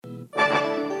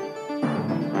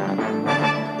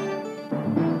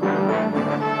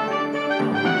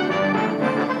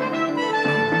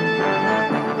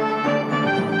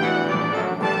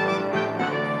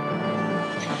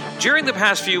During the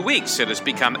past few weeks, it has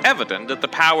become evident that the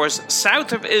powers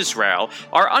south of Israel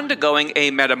are undergoing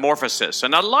a metamorphosis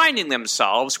and aligning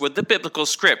themselves with the biblical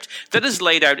script that is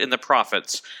laid out in the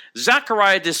prophets.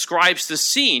 Zechariah describes the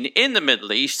scene in the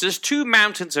Middle East as two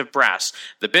mountains of brass,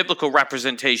 the biblical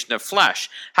representation of flesh,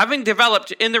 having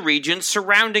developed in the region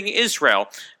surrounding Israel,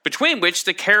 between which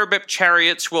the cherubim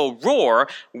chariots will roar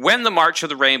when the march of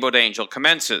the rainbowed angel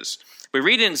commences. We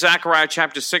read in Zechariah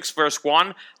chapter 6, verse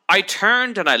 1, I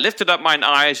turned and I lifted up mine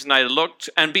eyes and I looked,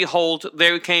 and behold,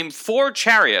 there came 4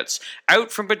 chariots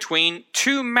out from between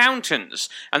 2 mountains,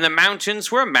 and the mountains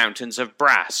were mountains of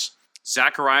brass.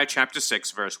 Zechariah chapter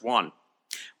 6, verse 1.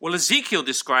 Well, Ezekiel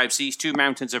describes these 2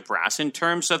 mountains of brass in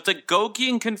terms of the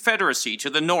Gogian Confederacy to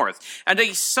the north and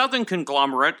a southern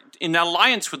conglomerate in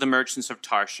alliance with the merchants of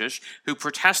Tarshish who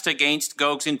protest against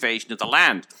Gog's invasion of the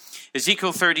land.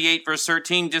 Ezekiel 38 verse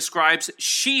 13 describes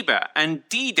Sheba and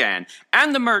Dedan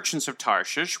and the merchants of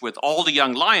Tarshish with all the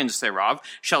young lions thereof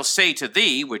shall say to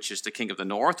thee, which is the king of the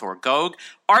north, or Gog,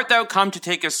 art thou come to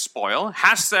take a spoil?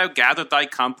 Hast thou gathered thy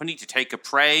company to take a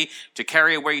prey, to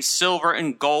carry away silver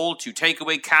and gold, to take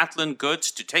away cattle and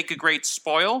goods, to take a great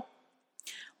spoil?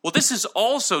 Well, this is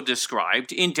also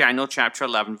described in Daniel chapter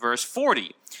 11, verse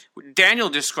 40. Daniel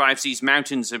describes these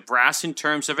mountains of brass in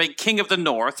terms of a king of the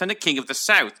north and a king of the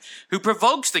south, who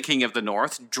provokes the king of the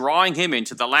north, drawing him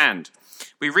into the land.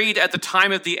 We read, at the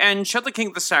time of the end shall the king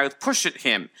of the south push at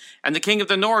him, and the king of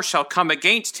the north shall come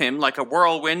against him like a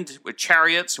whirlwind, with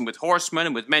chariots and with horsemen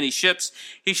and with many ships.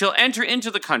 He shall enter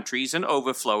into the countries and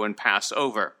overflow and pass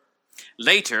over.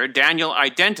 Later, Daniel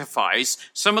identifies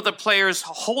some of the players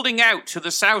holding out to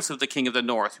the south of the king of the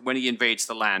north when he invades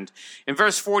the land. In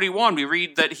verse 41, we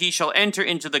read that he shall enter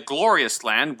into the glorious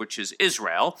land, which is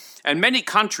Israel, and many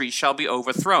countries shall be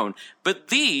overthrown. But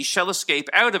these shall escape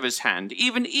out of his hand,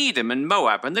 even Edom and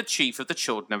Moab and the chief of the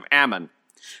children of Ammon.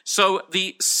 So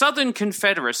the Southern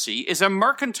Confederacy is a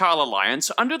mercantile alliance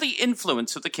under the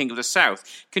influence of the king of the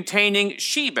south, containing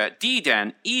Sheba,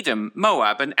 Dedan, Edom,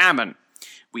 Moab, and Ammon.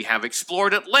 We have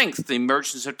explored at length the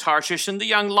merchants of Tarshish and the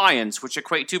young lions, which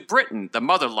equate to Britain, the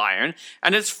mother lion,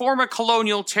 and its former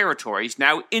colonial territories,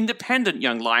 now independent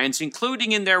young lions,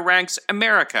 including in their ranks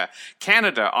America,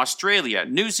 Canada, Australia,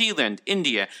 New Zealand,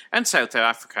 India, and South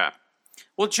Africa.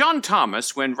 Well, John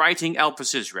Thomas, when writing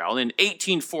Elpis Israel in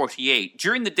 1848,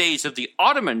 during the days of the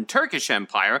Ottoman Turkish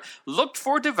Empire, looked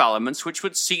for developments which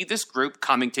would see this group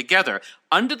coming together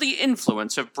under the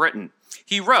influence of Britain.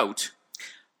 He wrote,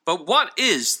 but what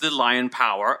is the lion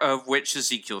power of which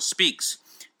Ezekiel speaks?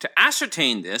 To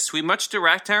ascertain this, we must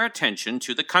direct our attention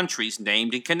to the countries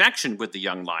named in connection with the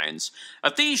young lions.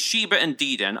 Of these, Sheba and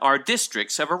Dedan are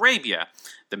districts of Arabia.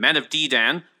 The men of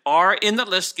Dedan are in the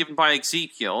list given by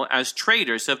Ezekiel as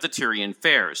traders of the Tyrian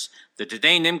fairs. The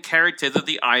Dedanim carried thither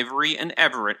the ivory and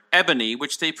ebony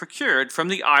which they procured from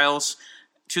the isles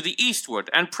to the eastward,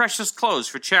 and precious clothes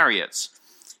for chariots.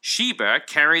 Sheba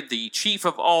carried the chief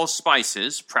of all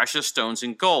spices, precious stones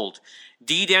and gold.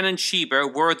 Dedan and Sheba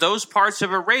were those parts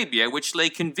of Arabia which lay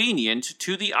convenient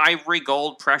to the ivory,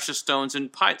 gold, precious stones,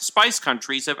 and spice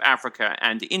countries of Africa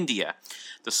and India.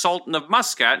 The Sultan of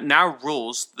Muscat now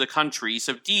rules the countries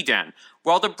of Dedan,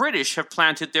 while the British have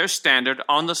planted their standard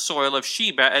on the soil of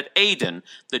Sheba at Aden,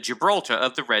 the Gibraltar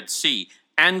of the Red Sea,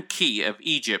 and Key of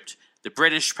Egypt. The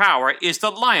British power is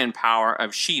the lion power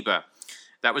of Sheba.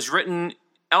 That was written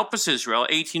Elpis Israel,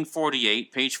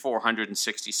 1848, page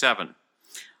 467.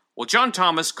 Well, John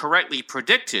Thomas correctly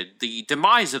predicted the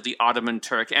demise of the Ottoman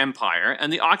Turk Empire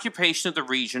and the occupation of the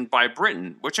region by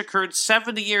Britain, which occurred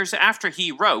 70 years after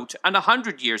he wrote and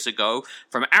 100 years ago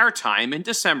from our time in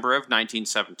December of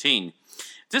 1917.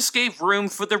 This gave room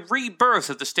for the rebirth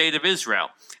of the State of Israel,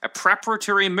 a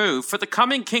preparatory move for the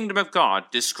coming kingdom of God,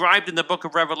 described in the book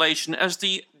of Revelation as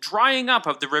the drying up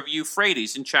of the river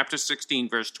Euphrates in chapter 16,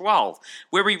 verse 12,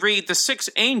 where we read, the 6th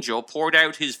angel poured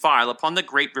out his vial upon the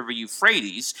great river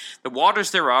Euphrates, the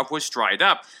waters thereof was dried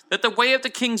up, that the way of the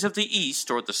kings of the east,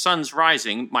 or the sun's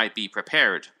rising, might be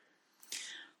prepared.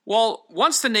 Well,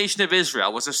 once the nation of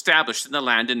Israel was established in the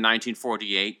land in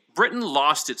 1948, Britain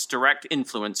lost its direct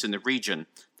influence in the region.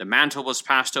 The mantle was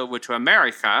passed over to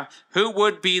America, who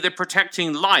would be the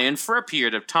protecting lion for a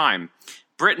period of time.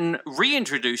 Britain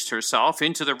reintroduced herself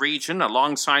into the region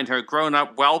alongside her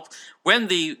grown-up whelp when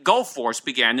the Gulf Wars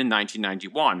began in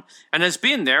 1991, and has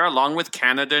been there along with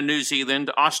Canada, New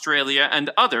Zealand, Australia, and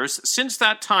others since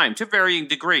that time to varying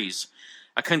degrees.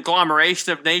 A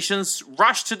conglomeration of nations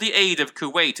rushed to the aid of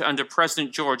Kuwait under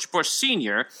President George Bush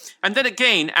Sr., and then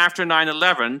again after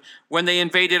 9/11 when they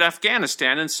invaded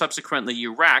Afghanistan and subsequently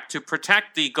Iraq to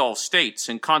protect the Gulf states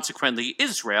and consequently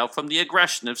Israel from the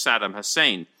aggression of Saddam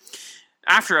Hussein.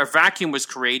 After a vacuum was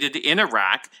created in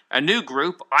Iraq, a new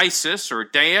group, ISIS or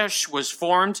Daesh, was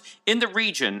formed in the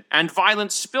region, and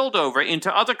violence spilled over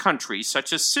into other countries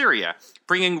such as Syria,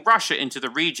 bringing Russia into the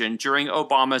region during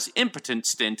Obama's impotent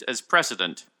stint as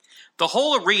president. The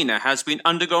whole arena has been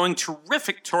undergoing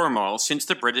terrific turmoil since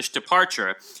the British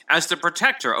departure as the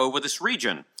protector over this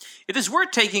region. It is worth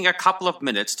taking a couple of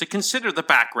minutes to consider the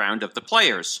background of the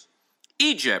players.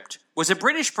 Egypt was a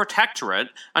British protectorate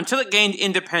until it gained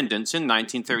independence in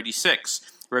 1936,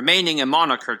 remaining a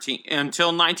monarchy until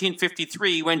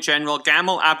 1953 when General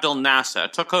Gamal Abdel Nasser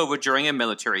took over during a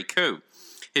military coup.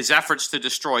 His efforts to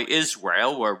destroy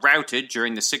Israel were routed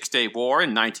during the Six-Day War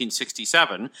in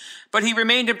 1967, but he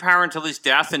remained in power until his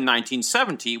death in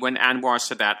 1970 when Anwar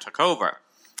Sadat took over.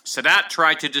 Sadat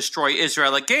tried to destroy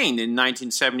Israel again in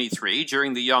 1973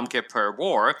 during the Yom Kippur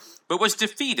War, but was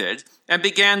defeated and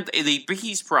began the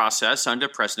peace process under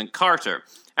President Carter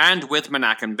and with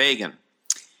Menachem Begin.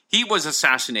 He was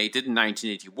assassinated in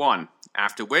 1981,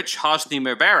 after which Hosni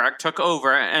Mubarak took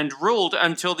over and ruled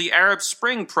until the Arab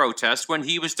Spring protests when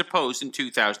he was deposed in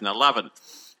 2011.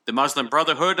 The Muslim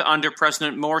Brotherhood under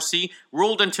President Morsi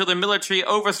ruled until the military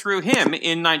overthrew him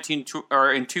in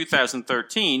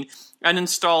 2013 and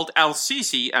installed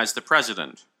al-Sisi as the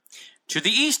president. To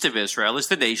the east of Israel is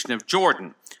the nation of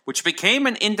Jordan, which became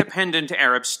an independent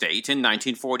Arab state in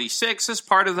 1946 as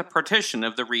part of the partition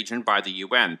of the region by the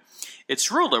UN.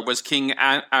 Its ruler was King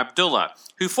Abdullah,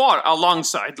 who fought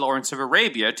alongside Lawrence of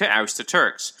Arabia to oust the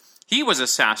Turks. He was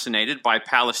assassinated by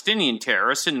Palestinian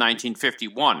terrorists in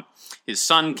 1951. His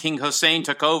son, King Hussein,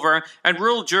 took over and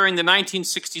ruled during the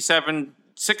 1967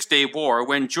 Six-Day War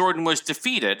when Jordan was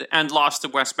defeated and lost the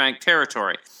West Bank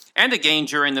territory, and again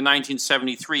during the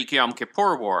 1973 Yom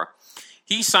Kippur War.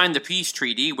 He signed the peace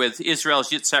treaty with Israel's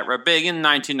Yitzhak Rabin in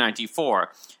 1994.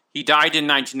 He died in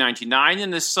 1999,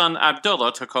 and his son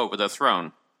Abdullah took over the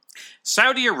throne.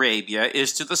 Saudi Arabia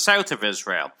is to the south of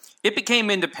Israel. It became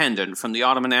independent from the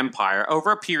Ottoman Empire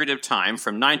over a period of time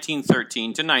from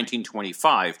 1913 to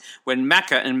 1925, when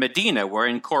Mecca and Medina were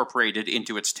incorporated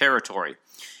into its territory.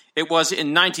 It was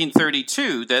in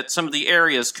 1932 that some of the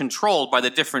areas controlled by the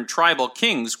different tribal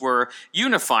kings were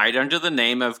unified under the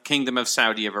name of Kingdom of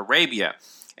Saudi Arabia,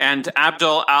 and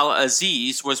Abdul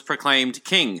al-Aziz was proclaimed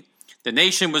king. The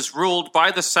nation was ruled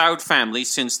by the Saud family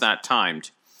since that time.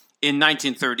 In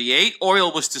 1938,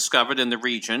 oil was discovered in the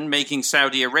region, making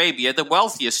Saudi Arabia the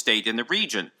wealthiest state in the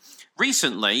region.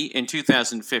 Recently, in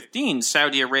 2015,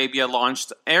 Saudi Arabia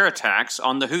launched air attacks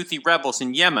on the Houthi rebels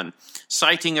in Yemen,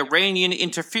 citing Iranian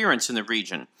interference in the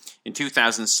region. In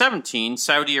 2017,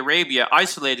 Saudi Arabia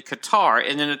isolated Qatar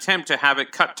in an attempt to have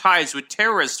it cut ties with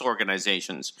terrorist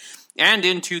organizations. And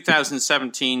in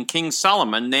 2017, King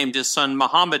Salman named his son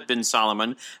Mohammed bin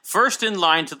Salman first in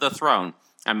line to the throne,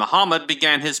 and Muhammad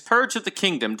began his purge of the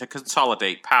kingdom to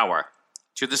consolidate power.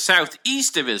 To the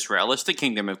southeast of Israel is the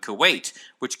Kingdom of Kuwait,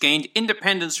 which gained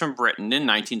independence from Britain in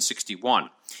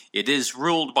 1961. It is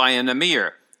ruled by an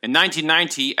emir. In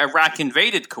 1990, Iraq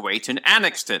invaded Kuwait and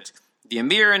annexed it. The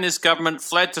emir and his government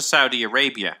fled to Saudi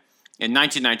Arabia. In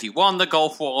 1991, the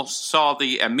Gulf War saw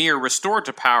the emir restored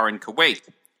to power in Kuwait.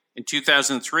 In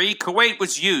 2003, Kuwait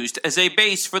was used as a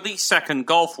base for the Second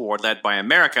Gulf War led by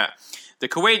America. The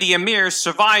Kuwaiti emirs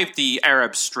survived the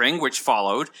Arab Spring, which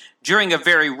followed, during a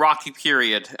very rocky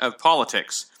period of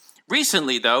politics.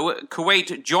 Recently, though,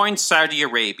 Kuwait joined Saudi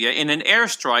Arabia in an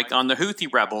airstrike on the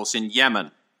Houthi rebels in Yemen.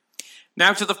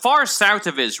 Now, to the far south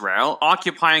of Israel,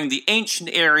 occupying the ancient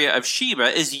area of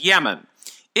Sheba, is Yemen.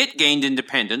 It gained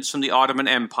independence from the Ottoman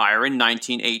Empire in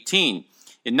 1918.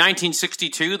 In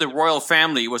 1962, the royal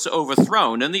family was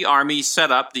overthrown and the army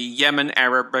set up the Yemen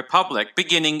Arab Republic,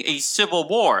 beginning a civil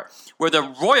war, where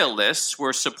the royalists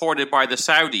were supported by the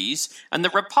Saudis and the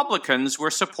republicans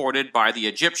were supported by the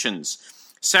Egyptians.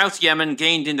 South Yemen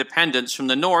gained independence from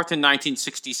the north in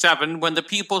 1967 when the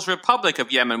People's Republic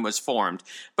of Yemen was formed,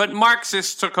 but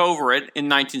Marxists took over it in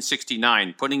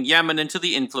 1969, putting Yemen into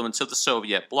the influence of the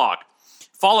Soviet bloc.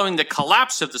 Following the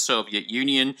collapse of the Soviet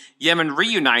Union, Yemen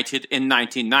reunited in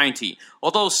 1990,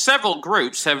 although several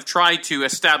groups have tried to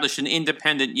establish an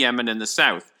independent Yemen in the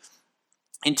south.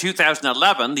 In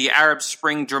 2011, the Arab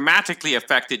Spring dramatically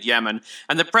affected Yemen,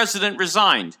 and the president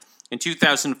resigned. In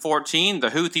 2014,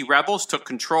 the Houthi rebels took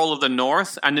control of the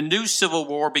north, and a new civil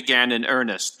war began in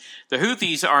earnest. The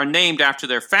Houthis are named after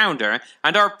their founder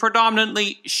and are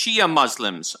predominantly Shia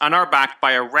Muslims and are backed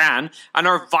by Iran and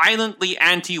are violently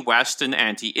anti-West and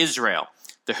anti-Israel.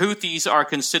 The Houthis are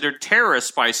considered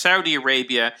terrorists by Saudi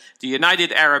Arabia, the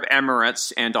United Arab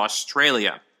Emirates, and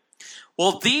Australia.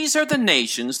 Well, these are the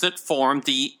nations that formed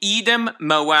the Edom,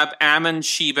 Moab, Ammon,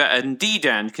 Sheba, and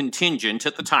Dedan contingent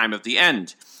at the time of the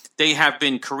end. They have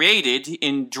been created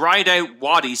in dried-out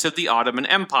wadis of the Ottoman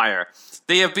Empire.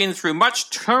 They have been through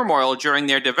much turmoil during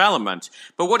their development,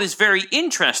 but what is very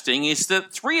interesting is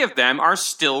that 3 of them are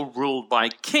still ruled by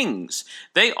kings.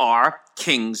 They are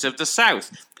kings of the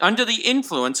south, under the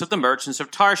influence of the merchants of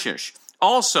Tarshish,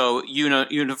 also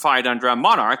unified under a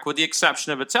monarch with the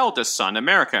exception of its eldest son,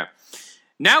 America.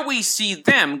 Now we see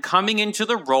them coming into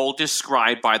the role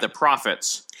described by the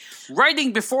prophets.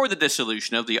 Writing before the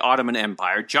dissolution of the Ottoman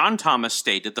Empire, John Thomas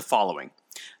stated the following: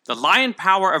 "The lion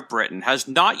power of Britain has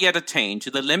not yet attained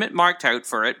to the limit marked out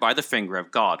for it by the finger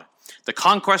of God. The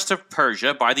conquest of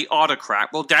Persia by the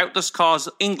autocrat will doubtless cause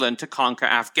England to conquer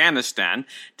Afghanistan,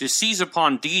 to seize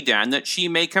upon Dedan that she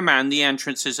may command the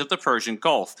entrances of the Persian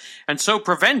Gulf, and so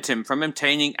prevent him from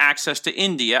obtaining access to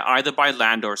India either by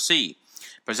land or sea.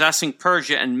 Possessing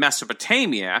Persia and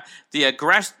Mesopotamia,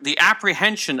 the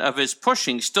apprehension of his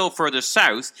pushing still further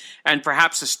south, and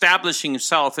perhaps establishing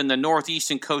himself in the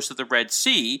northeastern coast of the Red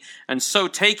Sea, and so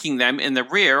taking them in the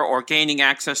rear or gaining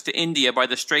access to India by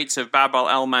the Straits of Bab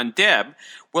el-Mandeb,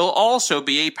 will also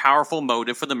be a powerful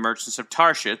motive for the merchants of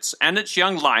Tarshish and its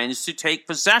young lions to take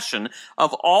possession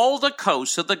of all the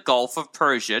coasts of the Gulf of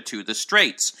Persia to the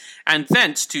Straits, and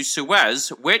thence to Suez,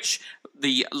 which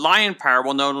the lion power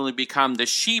will not only become the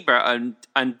Sheba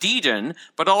and Dedan,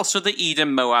 but also the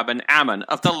Edom, Moab, and Ammon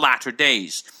of the latter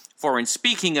days. For in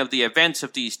speaking of the events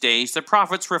of these days, the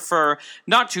prophets refer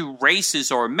not to races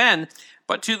or men,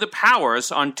 but to the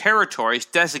powers on territories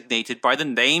designated by the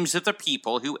names of the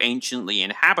people who anciently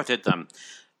inhabited them.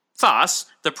 Thus,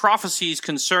 the prophecies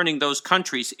concerning those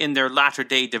countries in their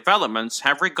latter-day developments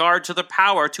have regard to the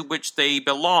power to which they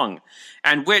belong,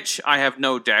 and which, I have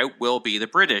no doubt, will be the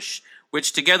British,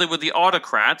 which together with the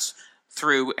autocrats,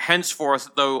 through henceforth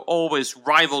though always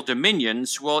rival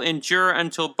dominions, will endure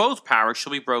until both powers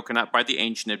shall be broken up by the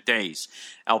Ancient of Days."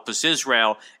 Elpis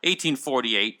Israel,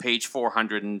 1848, page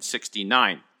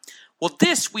 469. Well,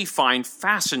 this we find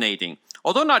fascinating.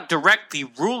 Although not directly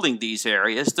ruling these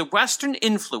areas, the Western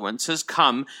influence has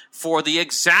come for the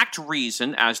exact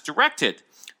reason as directed.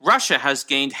 Russia has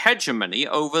gained hegemony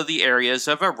over the areas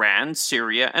of Iran,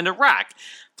 Syria, and Iraq.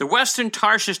 The Western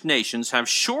Tarshish nations have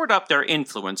shored up their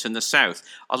influence in the south,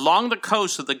 along the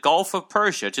coast of the Gulf of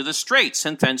Persia to the Straits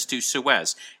and thence to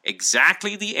Suez,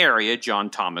 exactly the area John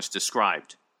Thomas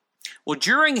described. Well,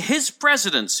 during his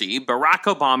presidency, Barack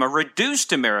Obama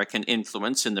reduced American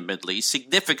influence in the Middle East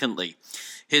significantly.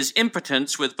 His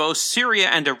impotence with both Syria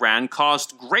and Iran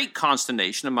caused great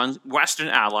consternation among Western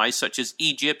allies such as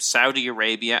Egypt, Saudi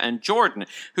Arabia, and Jordan,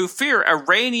 who fear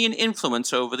Iranian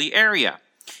influence over the area.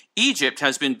 Egypt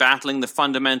has been battling the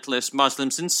fundamentalist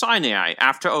Muslims in Sinai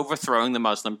after overthrowing the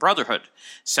Muslim Brotherhood.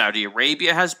 Saudi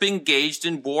Arabia has been engaged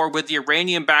in war with the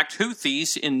Iranian-backed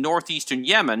Houthis in northeastern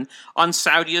Yemen on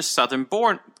Saudi's southern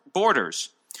borders.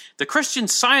 The Christian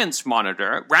Science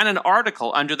Monitor ran an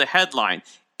article under the headline,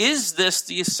 "Is this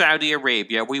the Saudi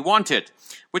Arabia we wanted?"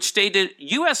 which stated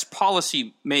U.S.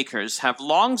 policymakers have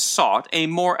long sought a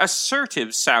more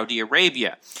assertive Saudi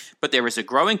Arabia, but there is a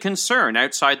growing concern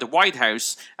outside the White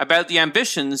House about the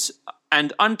ambitions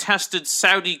and untested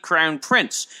Saudi crown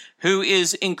prince, who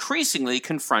is increasingly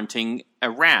confronting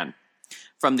Iran.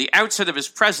 From the outset of his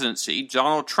presidency,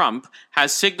 Donald Trump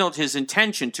has signaled his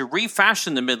intention to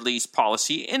refashion the Middle East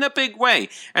policy in a big way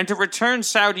and to return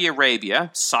Saudi Arabia,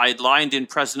 sidelined in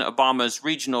President Obama's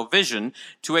regional vision,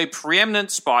 to a preeminent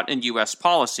spot in U.S.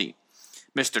 policy.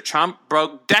 Mr. Trump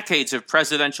broke decades of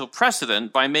presidential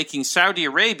precedent by making Saudi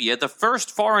Arabia the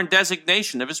first foreign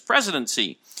designation of his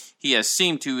presidency. He has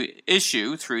seemed to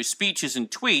issue, through speeches and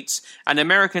tweets, an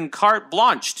American carte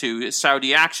blanche to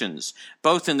Saudi actions,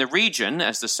 both in the region,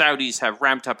 as the Saudis have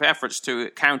ramped up efforts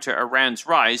to counter Iran's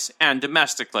rise, and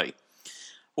domestically.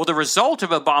 Well, the result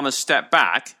of Obama's step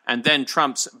back, and then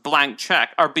Trump's blank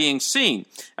check, are being seen,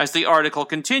 as the article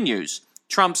continues.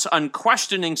 Trump's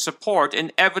unquestioning support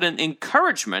and evident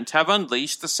encouragement have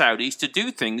unleashed the Saudis to do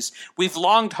things we've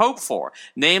long hoped for,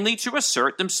 namely to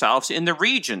assert themselves in the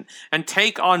region and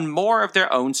take on more of their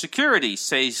own security,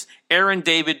 says Aaron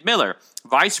David Miller,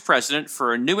 Vice President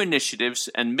for New Initiatives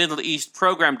and Middle East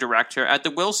Program Director at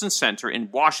the Wilson Center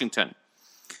in Washington.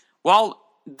 While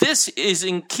this is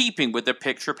in keeping with the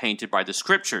picture painted by the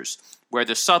scriptures, where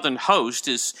the southern host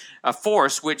is a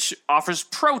force which offers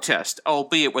protest,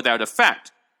 albeit without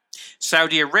effect.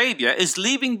 Saudi Arabia is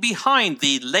leaving behind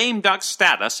the lame duck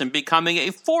status and becoming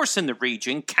a force in the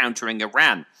region countering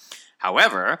Iran.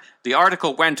 However, the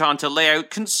article went on to lay out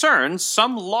concerns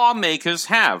some lawmakers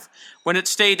have when it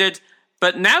stated,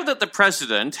 But now that the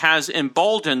president has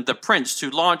emboldened the prince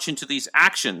to launch into these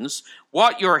actions,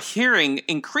 what you're hearing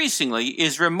increasingly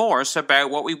is remorse about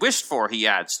what we wished for, he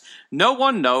adds. No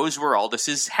one knows where all this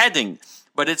is heading,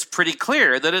 but it's pretty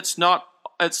clear that it's not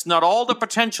all the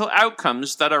potential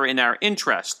outcomes that are in our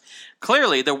interest.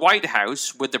 Clearly, the White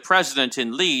House, with the president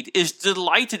in lead, is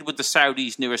delighted with the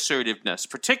Saudis' new assertiveness,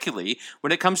 particularly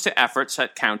when it comes to efforts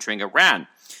at countering Iran.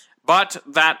 But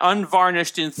that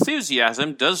unvarnished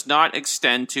enthusiasm does not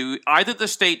extend to either the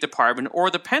State Department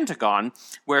or the Pentagon,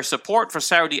 where support for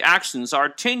Saudi actions are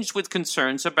tinged with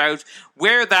concerns about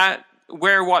where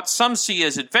what some see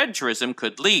as adventurism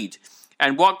could lead,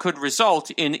 and what could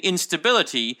result in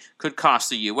instability could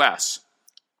cost the U.S.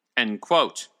 End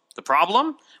quote. The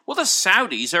problem? Well, the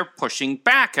Saudis are pushing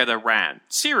back at Iran,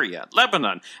 Syria,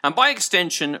 Lebanon, and by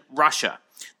extension, Russia.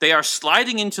 They are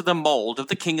sliding into the mold of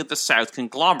the King of the South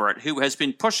conglomerate who has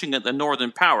been pushing at the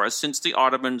northern powers since the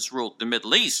Ottomans ruled the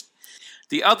Middle East.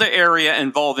 The other area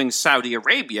involving Saudi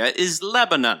Arabia is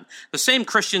Lebanon. The same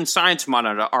Christian Science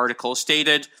Monitor article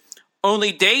stated,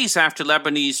 only days after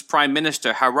Lebanese Prime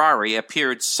Minister Hariri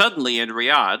appeared suddenly in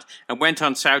Riyadh and went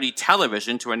on Saudi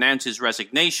television to announce his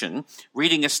resignation,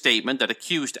 reading a statement that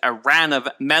accused Iran of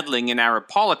meddling in Arab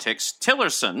politics,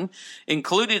 Tillerson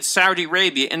included Saudi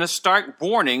Arabia in a stark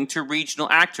warning to regional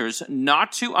actors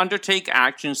not to undertake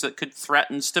actions that could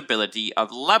threaten stability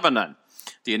of Lebanon.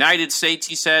 The United States,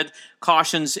 he said,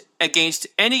 cautions against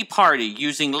any party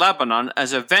using Lebanon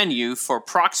as a venue for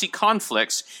proxy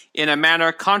conflicts in a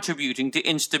manner contributing to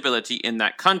instability in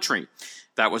that country.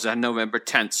 That was a November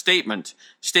 10th statement.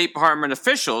 State Department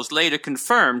officials later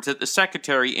confirmed that the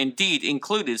secretary indeed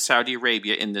included Saudi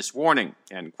Arabia in this warning.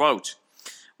 End quote.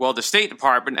 Well, the State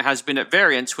Department has been at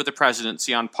variance with the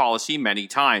presidency on policy many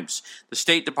times. The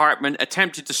State Department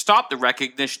attempted to stop the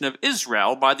recognition of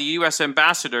Israel by the U.S.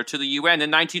 ambassador to the UN in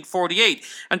 1948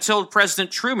 until President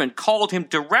Truman called him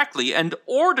directly and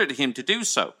ordered him to do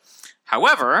so.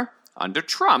 However, under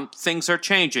Trump, things are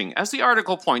changing, as the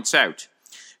article points out.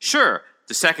 Sure,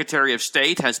 the Secretary of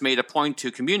State has made a point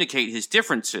to communicate his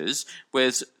differences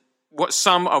with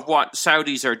some of what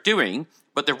Saudis are doing,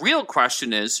 but the real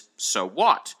question is, so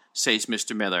what, says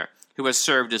Mr. Miller, who has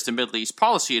served as the Middle East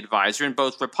policy advisor in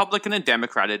both Republican and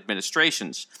Democrat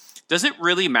administrations. Does it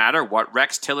really matter what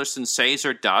Rex Tillerson says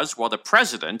or does while the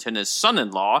president and his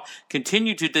son-in-law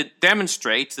continue to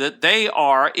demonstrate that they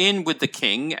are in with the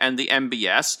king and the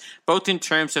MBS, both in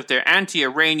terms of their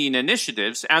anti-Iranian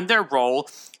initiatives and their role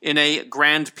in a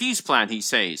grand peace plan, he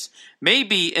says.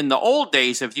 Maybe in the old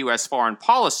days of U.S. foreign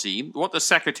policy, what the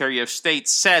Secretary of State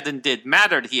said and did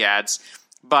mattered, he adds,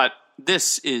 but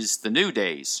this is the new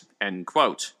days, end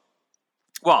quote.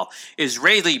 Well,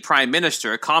 Israeli Prime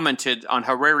Minister commented on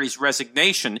Hariri's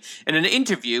resignation in an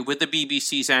interview with the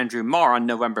BBC's Andrew Marr on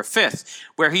November 5th,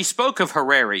 where he spoke of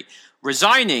Hariri.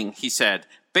 Resigning, he said,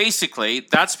 basically,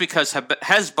 that's because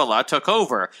Hezbollah took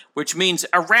over, which means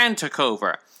Iran took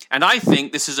over. And I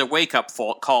think this is a wake-up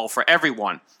call for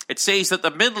everyone. It says that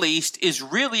the Middle East is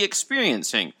really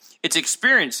experiencing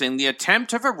the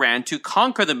attempt of Iran to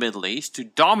conquer the Middle East, to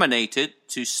dominate it,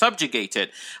 to subjugate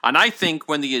it. And I think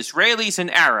when the Israelis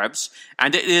and Arabs,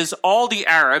 and it is all the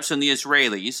Arabs and the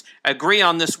Israelis, agree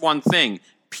on this one thing,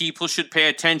 people should pay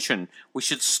attention. We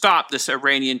should stop this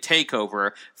Iranian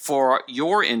takeover for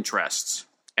your interests.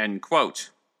 End quote.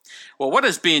 Well, what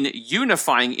has been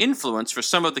unifying influence for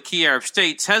some of the key Arab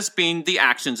states has been the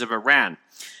actions of Iran.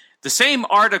 The same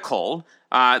article,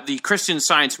 the Christian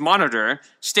Science Monitor,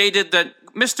 stated that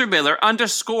Mr. Miller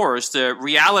underscores the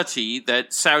reality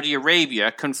that Saudi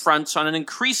Arabia confronts on an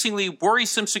increasingly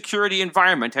worrisome security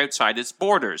environment outside its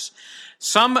borders.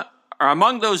 Some are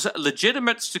among those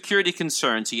legitimate security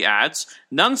concerns, he adds,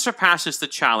 none surpasses the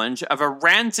challenge of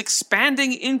Iran's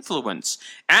expanding influence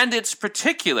and in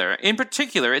particular,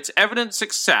 its evident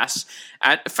success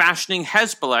at fashioning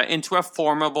Hezbollah into a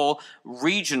formidable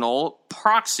regional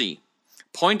proxy.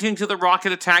 Pointing to the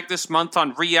rocket attack this month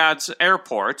on Riyadh's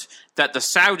airport that the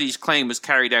Saudis claim was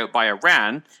carried out by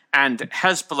Iran and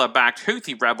Hezbollah-backed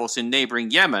Houthi rebels in neighboring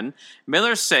Yemen,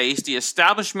 Miller says the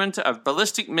establishment of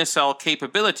ballistic missile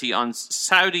capability on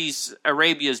Saudi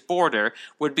Arabia's border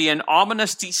would be an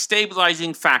ominous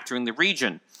destabilizing factor in the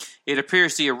region. It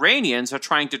appears the Iranians are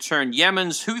trying to turn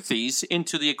Yemen's Houthis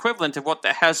into the equivalent of what the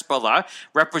Hezbollah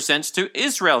represents to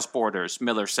Israel's borders,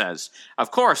 Miller says.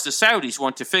 Of course, the Saudis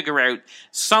want to figure out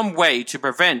some way to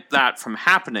prevent that from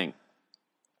happening.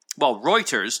 Well,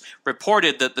 Reuters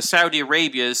reported that the Saudi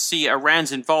Arabia see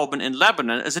Iran's involvement in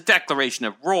Lebanon as a declaration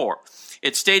of war.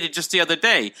 It stated just the other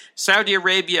day, Saudi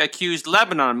Arabia accused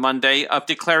Lebanon on Monday of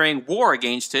declaring war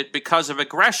against it because of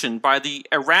aggression by the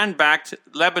Iran-backed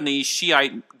Lebanese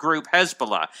Shiite group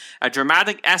Hezbollah, a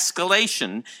dramatic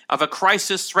escalation of a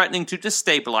crisis threatening to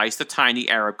destabilize the tiny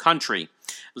Arab country.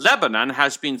 Lebanon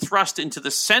has been thrust into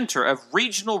the center of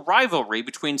regional rivalry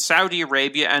between Saudi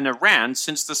Arabia and Iran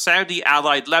since the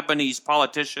Saudi-allied Lebanese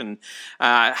politician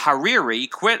Hariri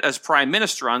quit as prime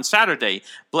minister on Saturday,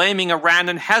 blaming Iran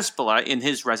and Hezbollah in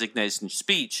his resignation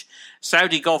speech.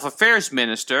 Saudi Gulf Affairs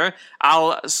Minister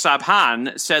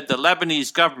Al-Sabhan said the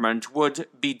Lebanese government would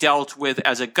be dealt with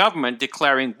as a government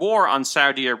declaring war on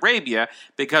Saudi Arabia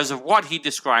because of what he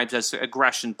describes as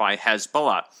aggression by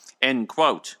Hezbollah. End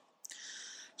quote.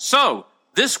 So,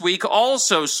 this week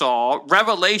also saw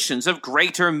revelations of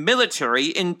greater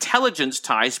military intelligence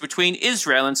ties between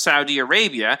Israel and Saudi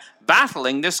Arabia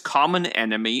battling this common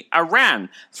enemy, Iran,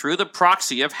 through the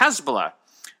proxy of Hezbollah.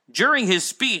 During his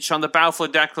speech on the Balfour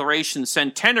Declaration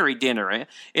centenary dinner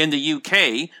in the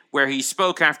UK, where he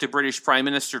spoke after British Prime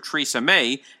Minister Theresa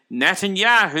May,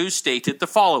 Netanyahu stated the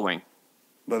following.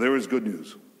 But there is good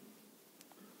news.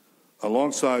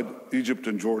 Alongside Egypt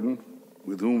and Jordan,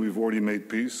 with whom we've already made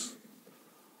peace,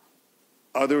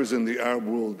 others in the Arab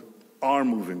world are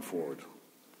moving forward.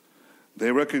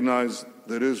 They recognize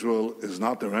that Israel is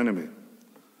not their enemy,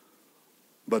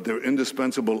 but their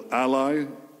indispensable ally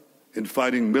in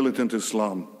fighting militant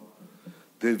Islam.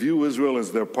 They view Israel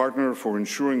as their partner for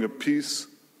ensuring a peace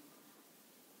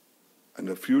and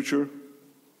a future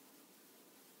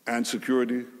and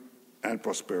security and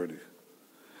prosperity.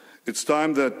 It's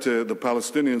time that the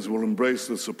Palestinians will embrace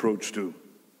this approach too.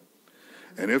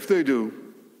 And if they do,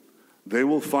 they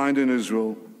will find in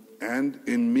Israel and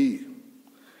in me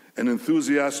an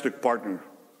enthusiastic partner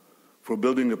for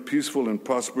building a peaceful and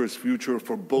prosperous future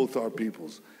for both our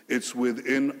peoples. It's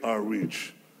within our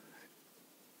reach.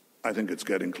 I think it's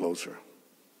getting closer.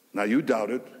 Now, you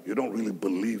doubt it. You don't really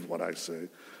believe what I say,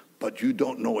 but you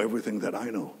don't know everything that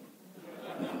I know.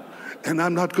 And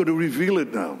I'm not going to reveal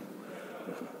it now.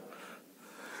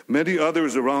 Many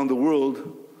others around the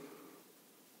world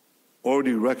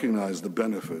already recognize the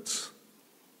benefits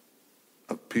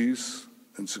of peace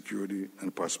and security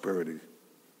and prosperity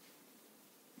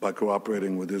by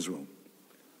cooperating with Israel.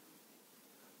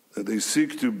 They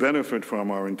seek to benefit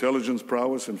from our intelligence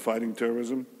prowess in fighting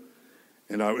terrorism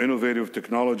and our innovative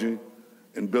technology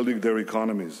in building their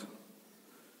economies.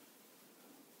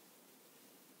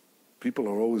 People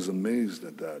are always amazed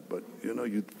at that, but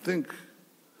you'd think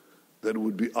that it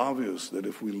would be obvious that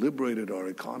if we liberated our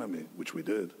economy, which we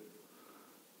did,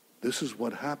 this is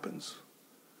what happens.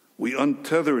 We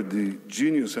untethered the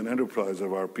genius and enterprise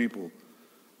of our people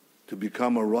to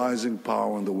become a rising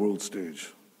power on the world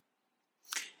stage.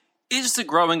 Is the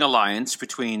growing alliance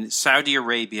between Saudi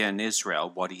Arabia and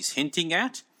Israel what he's hinting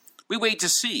at? We wait to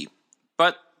see.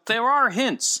 But there are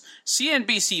hints.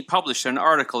 CNBC published an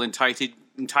article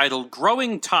entitled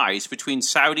Growing Ties Between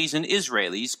Saudis and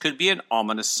Israelis Could Be an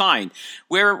Ominous Sign,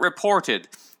 where it reported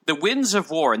the winds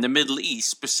of war in the Middle East,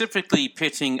 specifically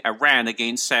pitting Iran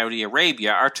against Saudi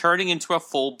Arabia, are turning into a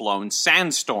full-blown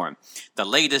sandstorm. The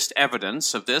latest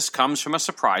evidence of this comes from a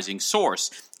surprising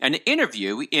source, an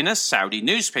interview in a Saudi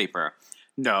newspaper.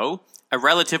 No, a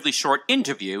relatively short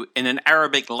interview in an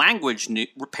Arabic language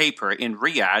paper in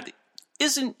Riyadh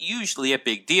isn't usually a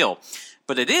big deal.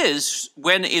 But it is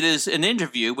when it is an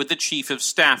interview with the Chief of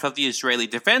Staff of the Israeli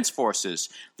Defense Forces,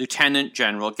 Lieutenant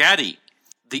General Gadi.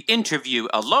 The interview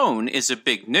alone is a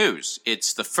big news.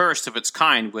 It's the first of its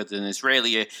kind with an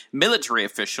Israeli military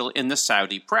official in the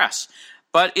Saudi press.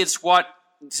 But it's what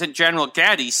General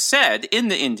Gadi said in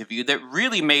the interview that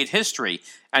really made history,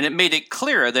 and it made it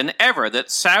clearer than ever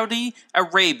that Saudi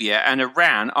Arabia and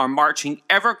Iran are marching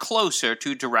ever closer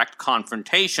to direct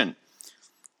confrontation.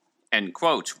 End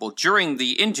quote. Well, during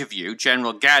the interview,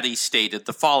 General Gadi stated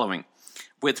the following.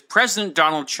 With President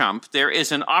Donald Trump, there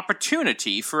is an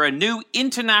opportunity for a new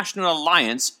international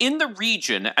alliance in the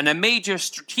region and a major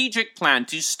strategic plan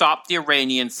to stop the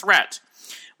Iranian threat.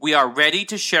 We are ready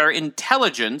to share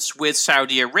intelligence with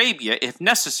Saudi Arabia if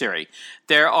necessary.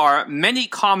 There are many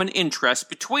common interests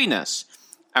between us.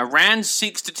 Iran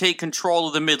seeks to take control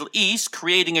of the Middle East,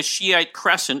 creating a Shiite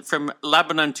crescent from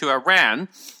Lebanon to Iran,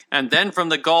 and then from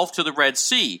the Gulf to the Red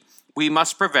Sea. We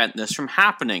must prevent this from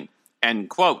happening. End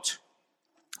quote.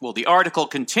 Well, the article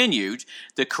continued,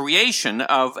 the creation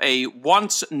of a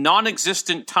once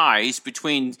non-existent ties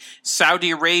between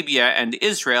Saudi Arabia and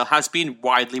Israel has been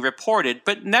widely reported,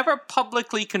 but never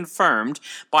publicly confirmed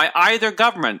by either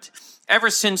government, ever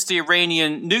since the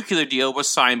Iranian nuclear deal was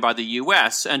signed by the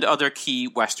U.S. and other key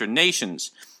Western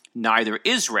nations. Neither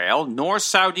Israel nor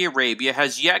Saudi Arabia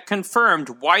has yet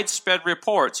confirmed widespread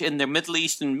reports in the Middle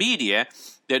Eastern media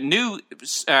that new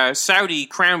Saudi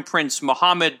Crown Prince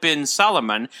Mohammed bin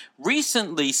Salman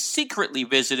recently secretly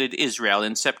visited Israel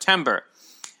in September.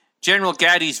 General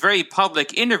Gaddi's very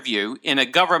public interview in a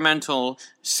governmental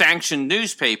sanctioned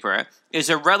newspaper is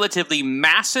a relatively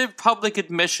massive public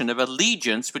admission of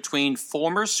allegiance between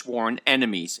former sworn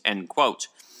enemies, end quote.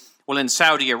 Well, in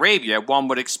Saudi Arabia, one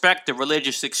would expect the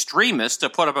religious extremists to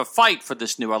put up a fight for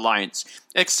this new alliance,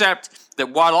 except that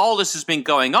while all this has been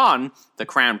going on, the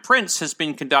Crown Prince has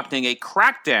been conducting a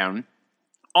crackdown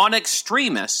on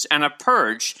extremists and a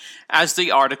purge, as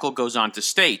the article goes on to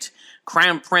state.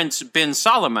 Crown Prince bin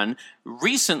Salman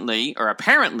recently, or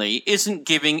apparently, isn't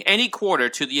giving any quarter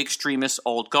to the extremist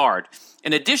old guard.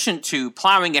 In addition to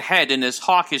plowing ahead in his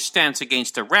hawkish stance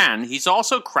against Iran, he's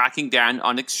also cracking down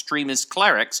on extremist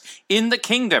clerics in the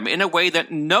kingdom in a way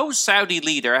that no Saudi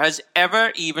leader has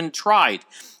ever even tried.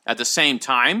 At the same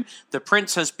time, the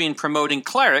prince has been promoting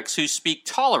clerics who speak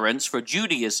tolerance for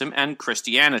Judaism and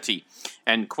Christianity,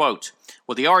 end quote.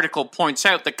 Well, the article points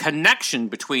out the connection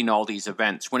between all these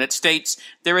events when it states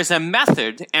there is a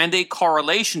method and a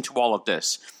correlation to all of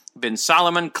this. Bin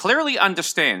Salman clearly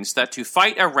understands that to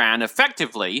fight Iran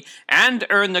effectively and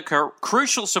earn the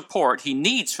crucial support he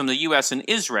needs from the U.S. and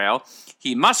Israel,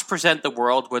 he must present the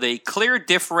world with a clear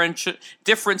difference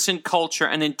in culture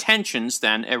and intentions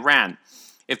than Iran.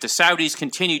 If the Saudis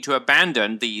continue to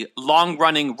abandon the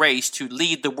long-running race to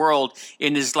lead the world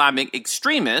in Islamic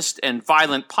extremist and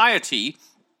violent piety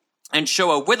and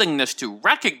show a willingness to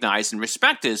recognize and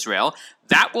respect Israel,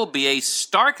 that will be a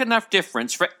stark enough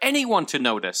difference for anyone to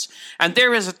notice. And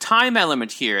there is a time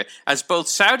element here, as both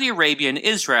Saudi Arabia and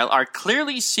Israel are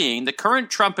clearly seeing the current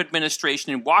Trump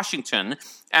administration in Washington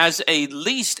as at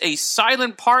least a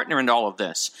silent partner in all of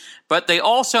this. But they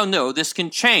also know this can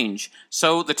change,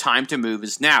 so the time to move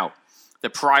is now. The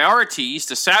priorities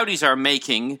the Saudis are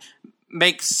making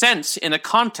make sense in a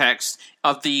context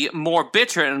of the more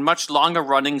bitter and much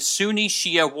longer-running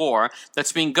Sunni-Shia war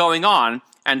that's been going on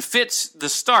and fits the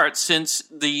start since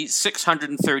the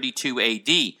 632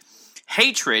 AD.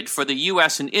 Hatred for the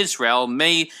U.S. and Israel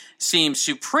may seem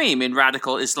supreme in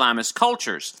radical Islamist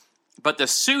cultures, but the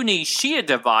Sunni-Shia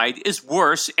divide is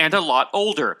worse and a lot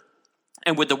older.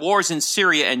 And with the wars in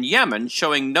Syria and Yemen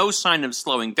showing no sign of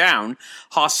slowing down,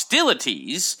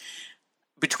 hostilities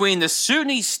between the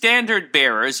Sunni standard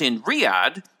bearers in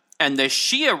Riyadh and the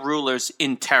Shia rulers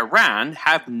in Tehran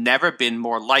have never been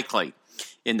more likely.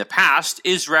 In the past,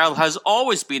 Israel has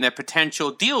always been a potential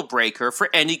deal breaker for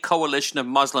any coalition of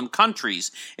Muslim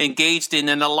countries engaged in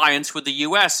an alliance with the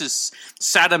U.S. as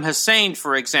Saddam Hussein,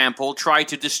 for example, tried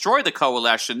to destroy the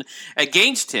coalition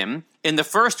against him in the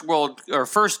first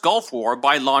Gulf War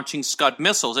by launching Scud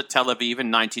missiles at Tel Aviv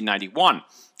in 1991.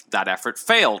 That effort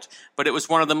failed, but it was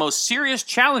one of the most serious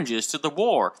challenges to the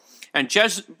war. And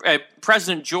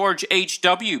President George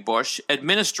H.W. Bush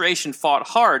administration fought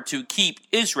hard to keep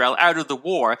Israel out of the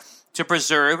war to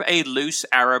preserve a loose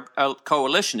Arab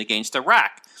coalition against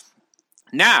Iraq.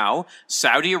 Now,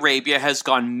 Saudi Arabia has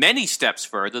gone many steps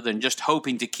further than just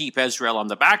hoping to keep Israel on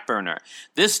the back burner.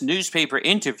 This newspaper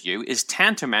interview is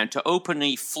tantamount to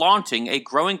openly flaunting a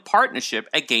growing partnership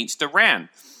against Iran.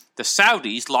 The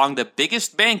Saudis, long the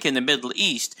biggest bank in the Middle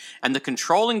East and the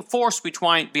controlling force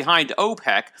behind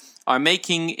OPEC, are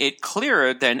making it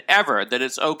clearer than ever that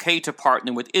it's okay to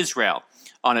partner with Israel.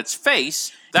 On its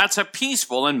face, that's a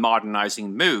peaceful and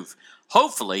modernizing move.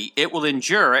 Hopefully, it will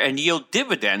endure and yield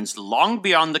dividends long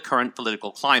beyond the current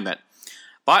political climate.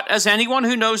 But as anyone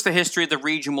who knows the history of the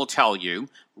region will tell you,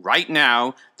 right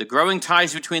now, the growing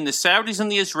ties between the Saudis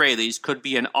and the Israelis could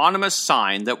be an ominous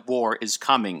sign that war is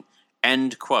coming.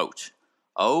 End quote.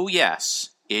 Oh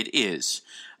yes, it is.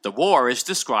 The war is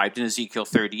described in Ezekiel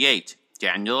 38,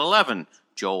 Daniel 11,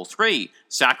 Joel 3,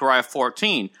 Zechariah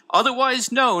 14,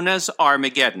 otherwise known as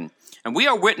Armageddon. And we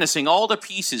are witnessing all the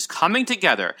pieces coming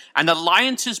together and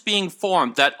alliances being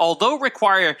formed that, although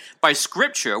required by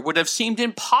Scripture, would have seemed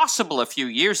impossible a few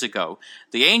years ago.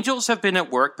 The angels have been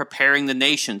at work preparing the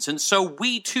nations, and so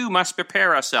we too must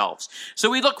prepare ourselves.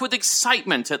 So we look with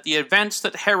excitement at the events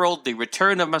that herald the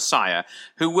return of Messiah,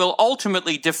 who will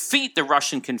ultimately defeat the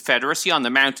Russian Confederacy on the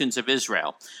mountains of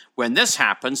Israel. When this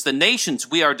happens, the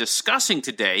nations we are discussing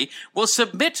today will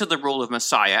submit to the rule of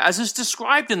Messiah, as is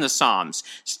described in the Psalms.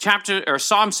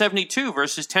 Psalm 72,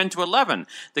 verses 10 to 11.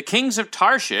 The kings of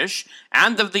Tarshish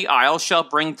and of the isle shall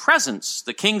bring presents.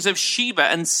 The kings of Sheba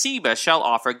and Seba shall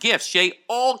offer gifts. Yea,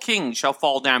 all kings shall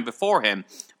fall down before him.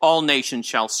 all nations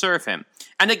shall serve him.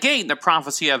 And again, the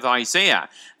prophecy of Isaiah,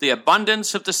 the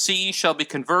abundance of the sea shall be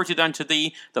converted unto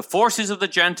thee, the forces of the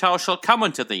Gentiles shall come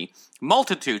unto thee,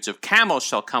 multitudes of camels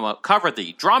shall come up, cover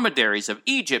thee, dromedaries of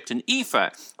Egypt and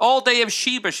Ephah, all day of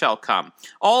Sheba shall come,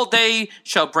 all day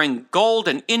shall bring gold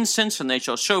and incense, and they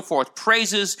shall show forth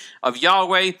praises of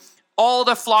Yahweh. All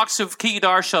the flocks of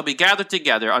Kedar shall be gathered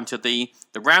together unto thee,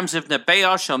 the rams of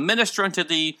Nebaioth shall minister unto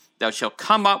thee, thou shalt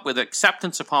come up with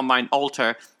acceptance upon mine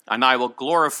altar, and I will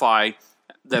glorify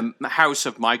the house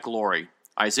of my glory.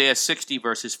 Isaiah 60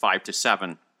 verses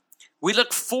 5-7. We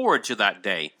look forward to that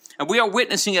day, and we are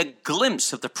witnessing a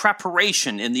glimpse of the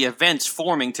preparation in the events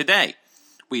forming today.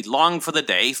 We long for the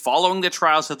day, following the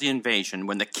trials of the invasion,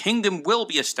 when the kingdom will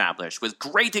be established with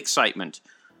great excitement.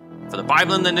 For the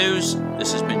Bible in the News,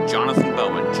 this has been Jonathan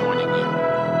Bowen joining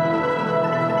you.